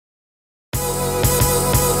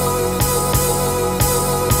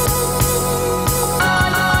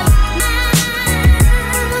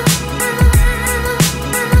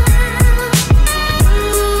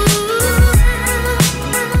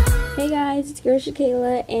it's girl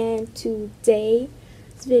Shakayla, and today's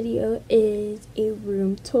video is a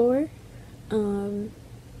room tour.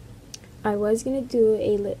 I was gonna do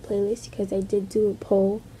a lit playlist because I did do a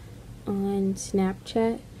poll on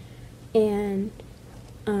Snapchat, and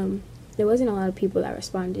there wasn't a lot of people that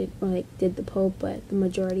responded or like did the poll, but the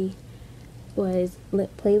majority was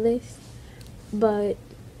lit playlist. But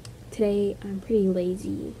today I'm pretty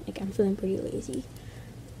lazy, like I'm feeling pretty lazy,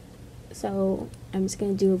 so I'm just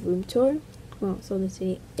gonna do a room tour. Well, so this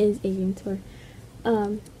video is a room tour.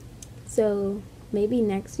 So maybe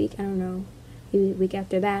next week, I don't know, maybe the week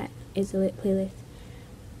after that is a lit playlist.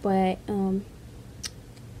 But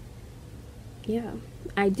yeah,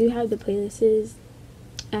 I do have the playlists.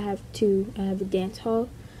 I have two. I have a dance hall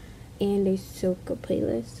and a soca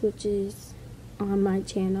playlist, which is on my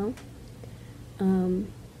channel.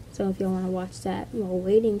 So if y'all want to watch that while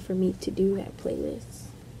waiting for me to do that playlist,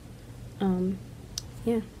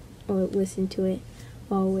 yeah, or listen to it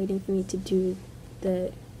while waiting for me to do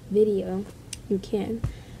the video, you can.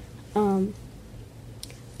 But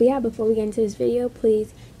yeah, before we get into this video,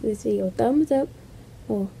 please give this video a thumbs up.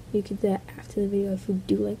 Well, you can do that after the video if you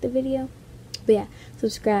do like the video. But yeah,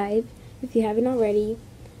 subscribe if you haven't already.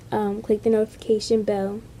 Click the notification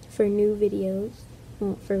bell for new videos,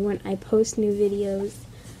 well, for when I post new videos.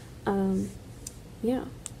 Yeah,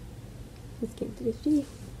 let's get into this video.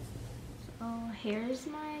 So here's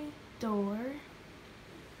my door.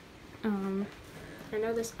 I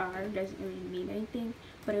know this R doesn't really mean anything,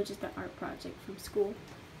 but it was just an art project from school.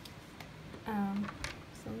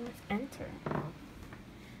 So let's enter.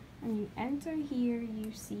 When you enter here,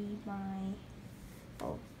 you see my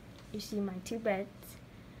two beds,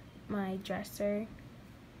 my dresser,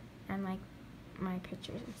 and like my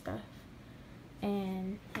pictures and stuff.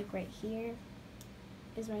 And like right here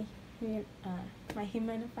is my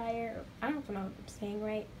humidifier. I don't know if I'm saying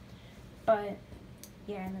right, but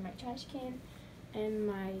yeah, and then my trash can and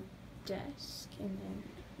my desk, and then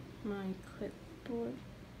my clipboard,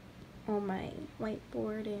 my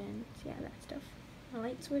whiteboard, and yeah, that stuff. My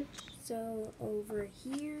light switch. So over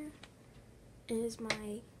here is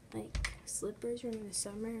my like slippers during the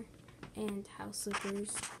summer and house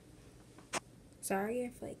slippers. Sorry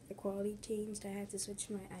if like the quality changed. I had to switch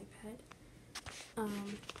to my iPad.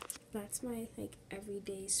 That's my like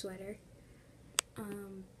everyday sweater.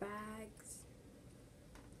 Bags.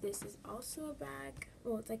 This is also a bag.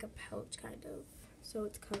 Well, it's like a pouch kind of, so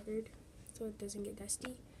it's covered so it doesn't get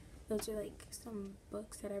dusty. Those are like some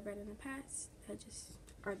books that I've read in the past that just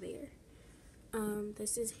are there.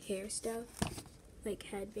 This is hair stuff, like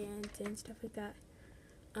headbands and stuff like that.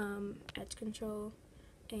 Edge control,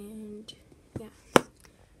 and yeah,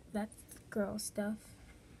 that's girl stuff.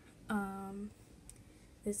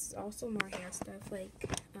 This is also more hair stuff, like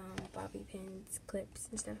bobby pins, clips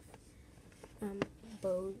and stuff.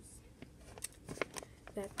 Bows.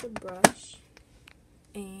 That's a brush,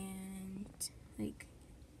 and like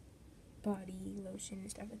body lotion and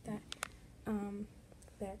stuff like that.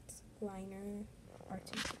 That's liner,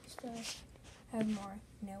 artistic stuff. I have more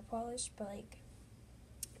nail polish, but like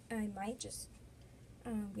I might just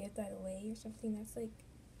give that away or something. That's like,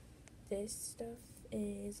 this stuff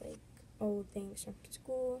is like old things from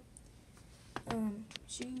school.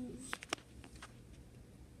 Shoes.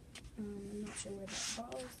 I'm not sure where that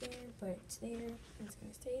ball is there, but it's there. It's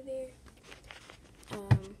gonna stay there.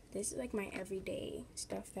 This is like my everyday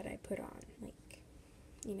stuff that I put on, like,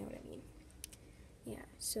 you know what I mean. Yeah,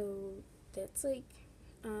 so that's like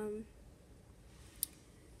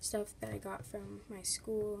stuff that I got from my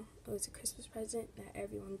school. It was a Christmas present that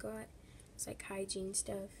everyone got. It's like hygiene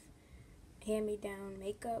stuff, hand-me-down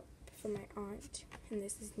makeup from my aunt, and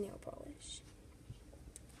this is nail polish.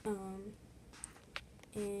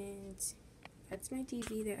 And that's my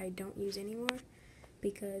TV that I don't use anymore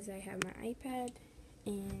because I have my iPad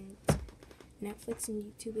and Netflix and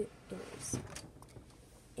YouTube it is.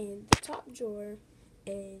 And the top drawer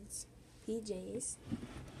is PJs.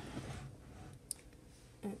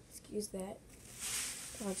 Excuse that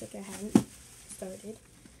project I haven't started.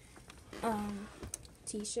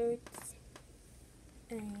 T-shirts,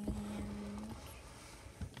 and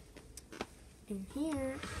in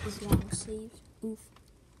here is long sleeves.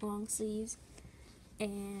 Long sleeves.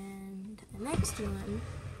 And the next one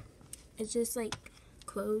is just like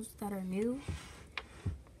clothes that are new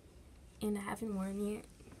and I haven't worn yet.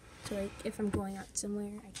 So like if I'm going out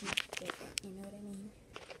somewhere, I can get it, you know what I mean?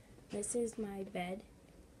 This is my bed,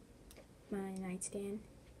 my nightstand.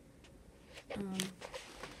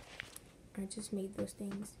 I just made those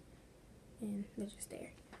things and they're just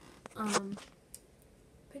there.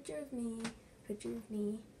 Picture of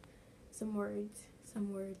me, some words,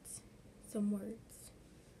 some words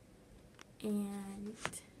and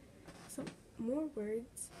some more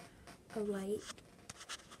words, a light,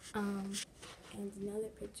 and another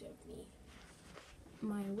picture of me,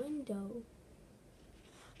 my window,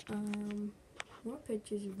 more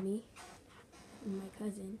pictures of me and my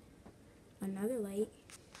cousin, another light,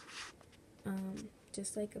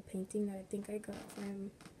 just like a painting that I think I got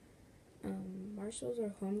from Marshalls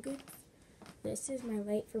or Home Goods. This is my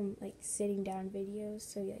light from like sitting down videos,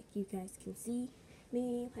 so like you guys can see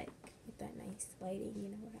me like with that nice lighting, you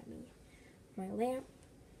know what I mean. My lamp,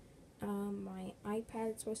 my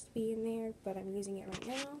iPad is supposed to be in there, but I'm using it right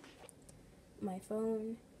now. My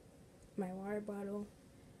phone, my water bottle,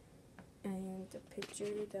 and a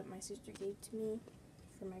picture that my sister gave to me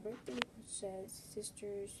for my birthday, which says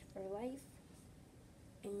Sisters for Life.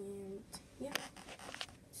 And yeah,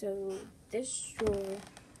 so this drawer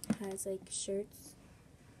has like shirts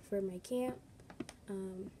for my camp,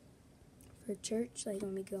 for church, like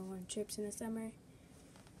when we go on trips in the summer,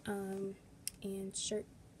 and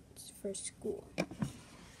shirts for school.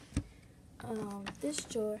 This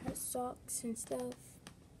drawer has socks and stuff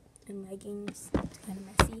and leggings. It's kind of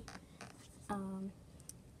messy.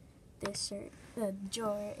 The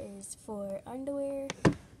drawer is for underwear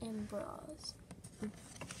and bras. And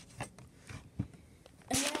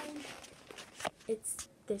then it's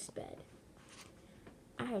this bed.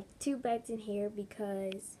 I have two beds in here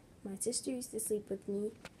because my sister used to sleep with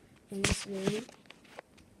me in this room,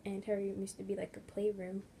 and her room used to be like a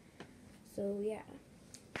playroom. So yeah,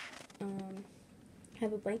 I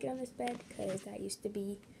have a blanket on this bed because that used to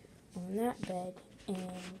be on that bed,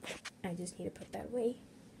 and I just need to put that away.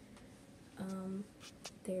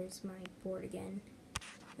 There's my board again,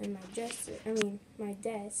 and my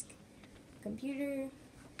desk, computer,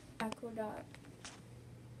 Echo Dot,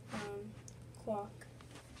 clock,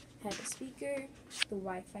 have a speaker, the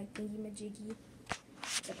Wi-Fi thingy-majiggy,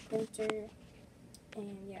 the printer,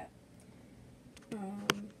 and yeah,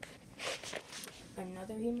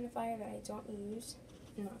 another humidifier that I don't use,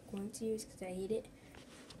 I'm not going to use because I hate it,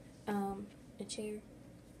 a chair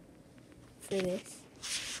for this,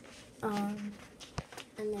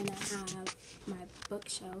 and then I have my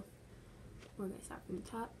bookshelf. We're going to start from the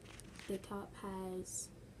top. The top has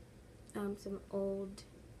some old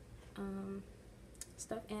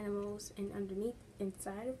stuffed animals, and underneath,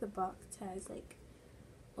 inside of the box, has like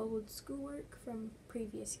old schoolwork from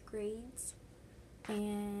previous grades,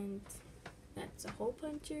 and that's a hole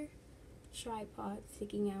puncher, tripod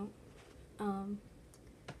sticking out.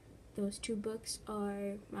 Those two books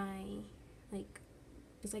are my, like,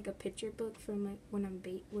 it's like a picture book from like when I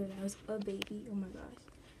was a baby. Oh my gosh,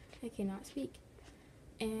 I cannot speak.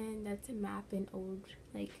 And that's a map and old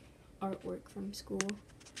like artwork from school.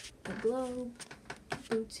 A globe,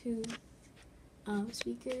 Bluetooth,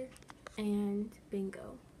 speaker, and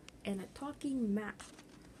bingo, and a talking map.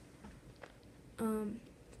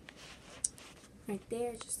 Right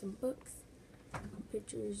there, just some books,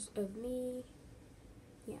 pictures of me.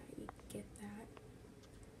 Yeah, you get that.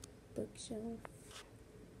 Bookshelf.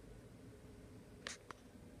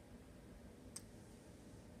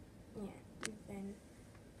 Yeah, and then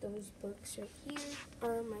those books right here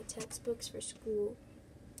are my textbooks for school,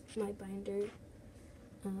 my binder,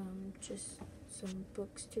 just some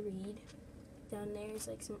books to read. Down there is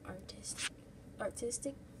like some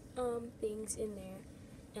artistic things in there,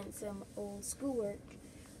 and some old schoolwork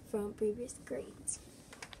from previous grades.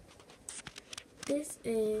 This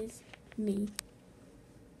is me,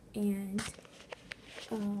 and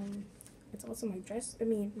it's also my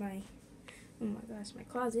my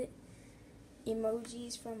closet.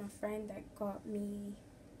 Emojis from a friend that got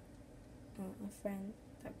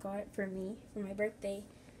it for me for my birthday.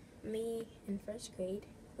 Me in first grade.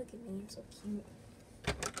 Look at me, I'm so cute.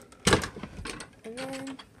 And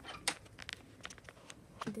then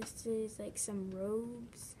this is like some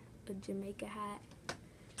robes, a Jamaica hat,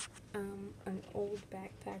 an old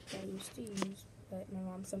backpack that I used to use, but my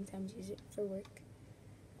mom sometimes uses it for work.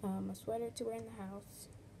 A sweater to wear in the house.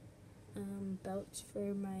 Belts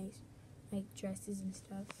for my like dresses and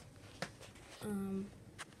stuff.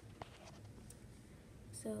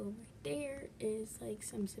 So right there is like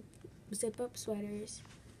some zip up sweaters.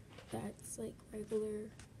 That's like regular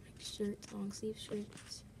like shirts, long sleeve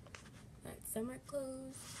shirts. That's summer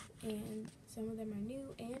clothes, and some of them are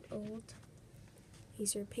new and old.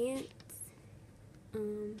 These are pants,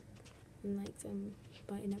 and like some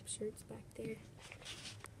button up shirts back there.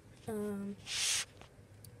 And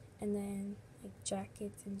then like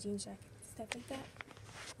jackets and jean jackets, stuff like that.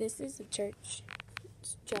 This is a church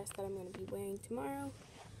dress that I'm going to be wearing tomorrow.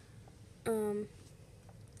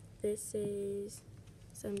 This is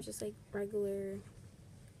some just like regular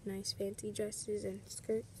nice fancy dresses and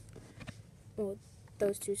skirts. Well,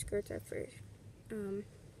 those two skirts are for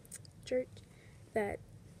church. That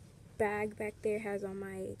bag back there has all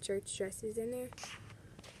my church dresses in there.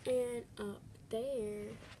 And up there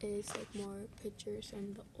is like more pictures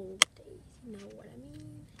from the old days. You know what I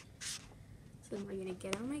mean? So then we're gonna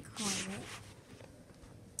get out my closet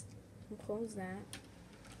and close that.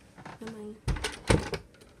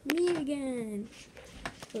 Me again.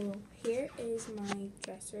 So here is my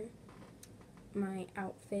dresser, my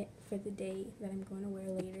outfit for the day that I'm going to wear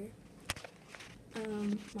later.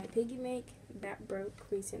 My piggy bank that broke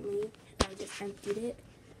recently. I just emptied it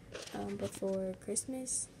before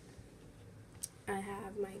Christmas. I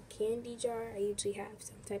have my candy jar. I usually have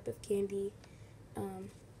some type of candy.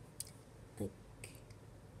 Like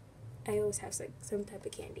I always have like some type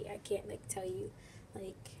of candy. I can't like tell you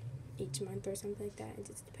like each month or something like that. It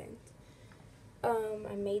just depends.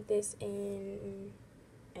 I made this in,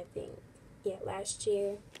 I think, last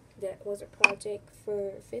year. That was a project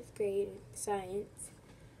for 5th grade science.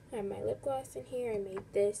 I have my lip gloss in here. I made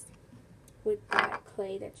this with that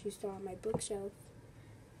clay that you saw on my bookshelf,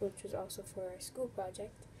 which was also for a school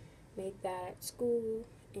project. Made that at school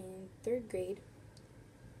in 3rd grade.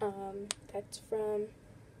 That's from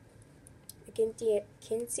a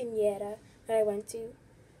quinceañera that I went to.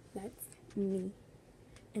 That's me.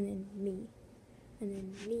 And then me. And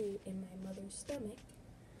then me in my mother's stomach.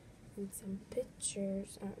 And some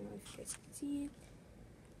pictures, I don't know if you guys can see it,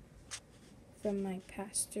 from my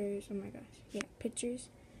pastors, oh my gosh, yeah, pictures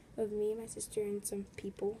of me, my sister, and some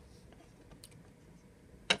people.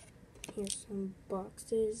 Here's some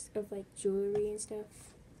boxes of like jewelry and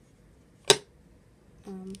stuff.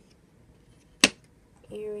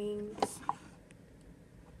 Earrings.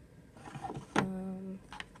 And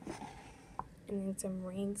then some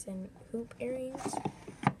rings and hoop earrings.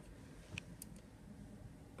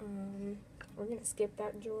 We're gonna skip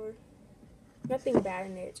that drawer. Nothing bad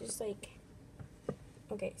in there, just like,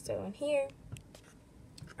 okay, so in here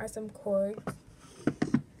are some cords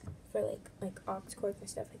for like aux cords and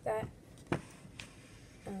stuff like that.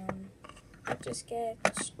 Etch a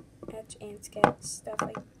sketch, etch and sketch, stuff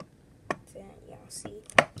like that, y'all see.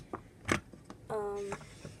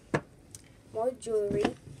 More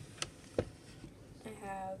jewelry. I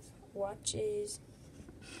have watches,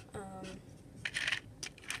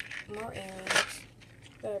 more earrings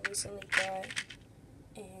that I recently got,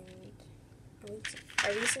 and I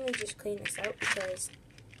recently just cleaned this out because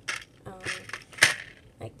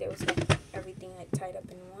like there was like everything like tied up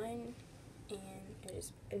in one, and it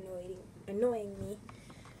was annoying me.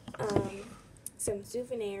 Some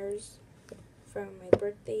souvenirs from my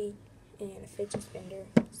birthday and a fidget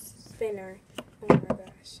spinner. Oh my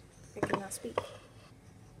gosh, I cannot speak.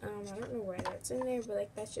 I don't know why that's in there, but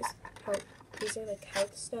like that's just how these are like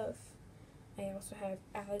health stuff. I also have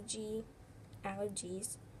allergies.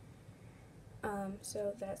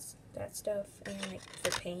 So that's that stuff, and like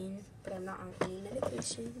for pain, but I'm not on any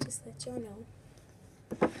medication, just let y'all know.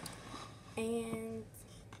 And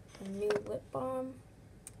a new lip balm.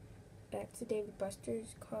 Back to David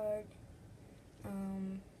Buster's card.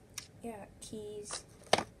 Yeah, keys,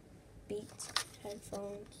 Beats,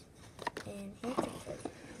 headphones, and hand sanitizer.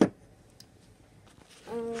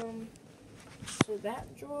 So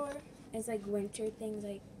that drawer is like winter things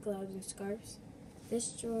like gloves and scarves. This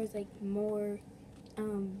drawer is like more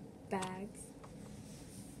bags.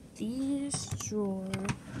 This drawer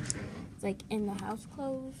is like in the house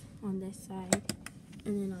clothes on this side,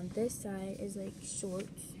 and then on this side is like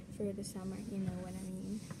shorts for the summer, you know what I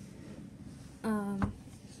mean.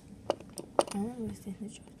 I don't know what's in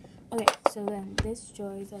this drawer. Okay, so then this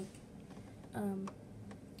drawer is like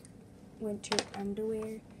winter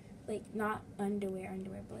underwear, like not underwear,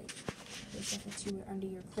 but like the stuff that you wear under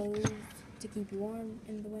your clothes to keep you warm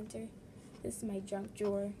in the winter. This is my junk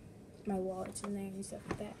drawer, my wallet's in there and stuff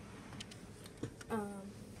like that.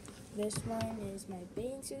 This one is my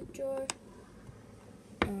bathing suit drawer.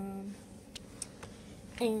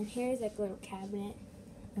 And here's like a little cabinet.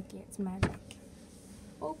 Okay, it's magic.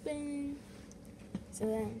 Open. So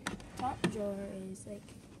then top drawer is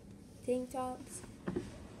like tank tops.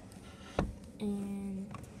 And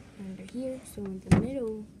under here, so in the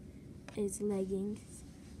middle is leggings.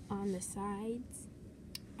 On the sides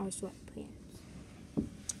are sweatpants.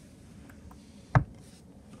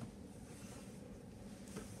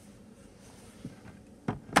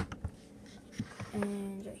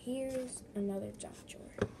 And right here is another junk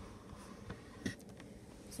drawer.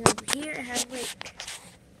 So over here I have like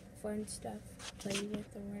fun stuff to play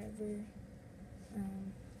with or whatever.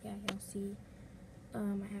 Yeah, you'll see. I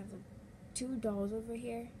have 2 dolls over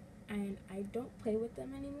here, and I don't play with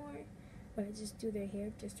them anymore, but I just do their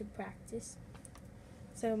hair just to practice.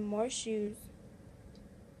 Some more shoes,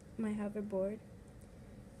 my hoverboard,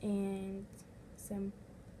 and some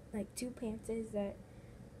like 2 pants that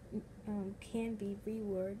can be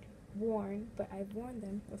worn, but I've worn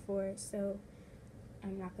them before, so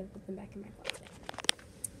I'm not going to put them back in my closet.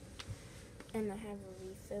 And I have a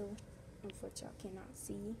refill, which y'all cannot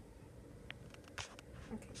see.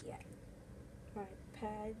 Okay, yeah. My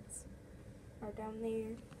pads are down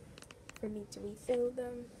there for me to refill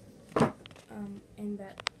them. And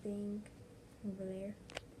that thing over there.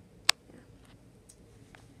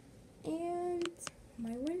 Yeah. And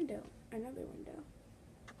my window, another window.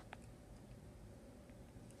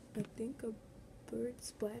 I think a bird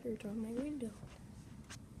splattered on my window.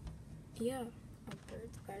 Yeah, a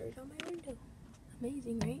bird splattered on my window.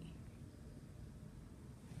 Amazing, right?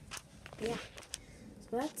 Yeah.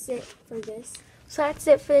 So that's it for this. So that's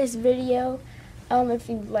it for this video. If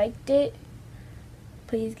you liked it,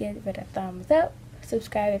 please give it a thumbs up.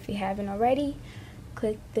 Subscribe if you haven't already.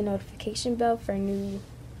 Click the notification bell for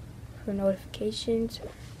notifications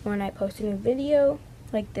when I post a new video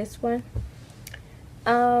like this one.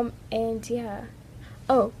 And yeah.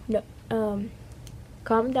 Oh no.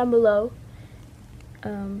 Comment down below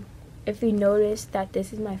if you notice that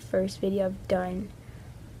this is my first video I've done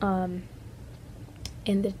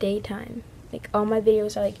in the daytime. Like all my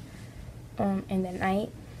videos are like in the night,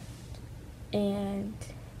 and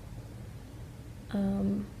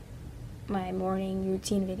my morning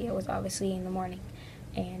routine video was obviously in the morning,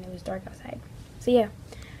 and it was dark outside. So yeah.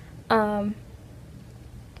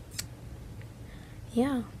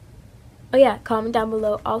 Yeah. Oh yeah, comment down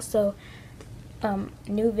below also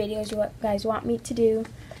new videos you guys want me to do,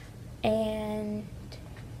 and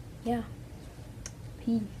yeah,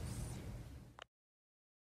 peace.